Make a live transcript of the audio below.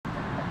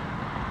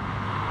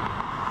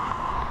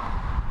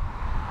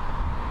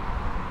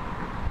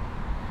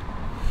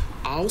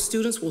All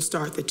students will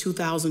start the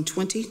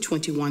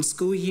 2020-21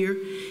 school year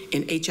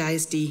in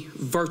HISD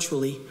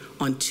virtually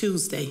on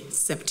Tuesday,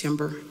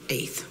 September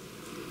 8th.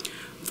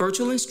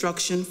 Virtual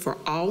instruction for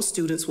all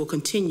students will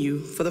continue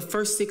for the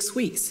first 6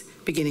 weeks,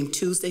 beginning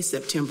Tuesday,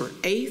 September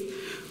 8th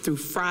through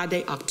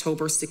Friday,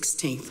 October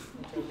 16th.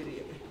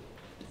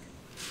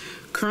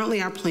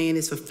 Currently, our plan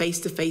is for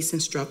face-to-face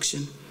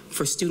instruction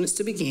for students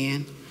to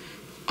begin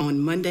on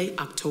Monday,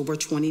 October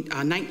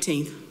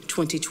 19th,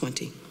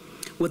 2020,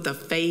 with a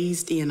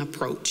phased-in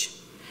approach.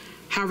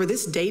 However,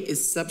 this date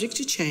is subject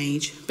to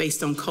change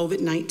based on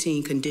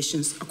COVID-19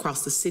 conditions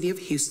across the city of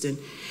Houston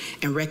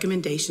and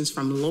recommendations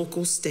from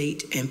local,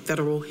 state, and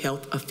federal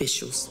health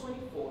officials.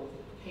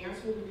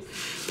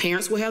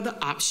 Parents will have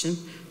the option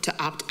to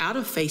opt out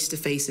of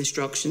face-to-face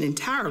instruction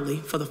entirely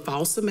for the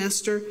fall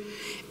semester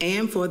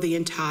and for the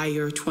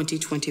entire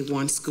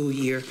 2021 school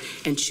year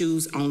and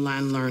choose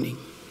online learning.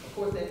 Of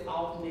course, that's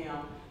off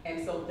now,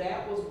 and so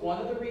that was one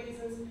of the reasons.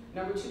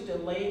 Number two,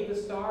 delaying the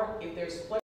start. If there's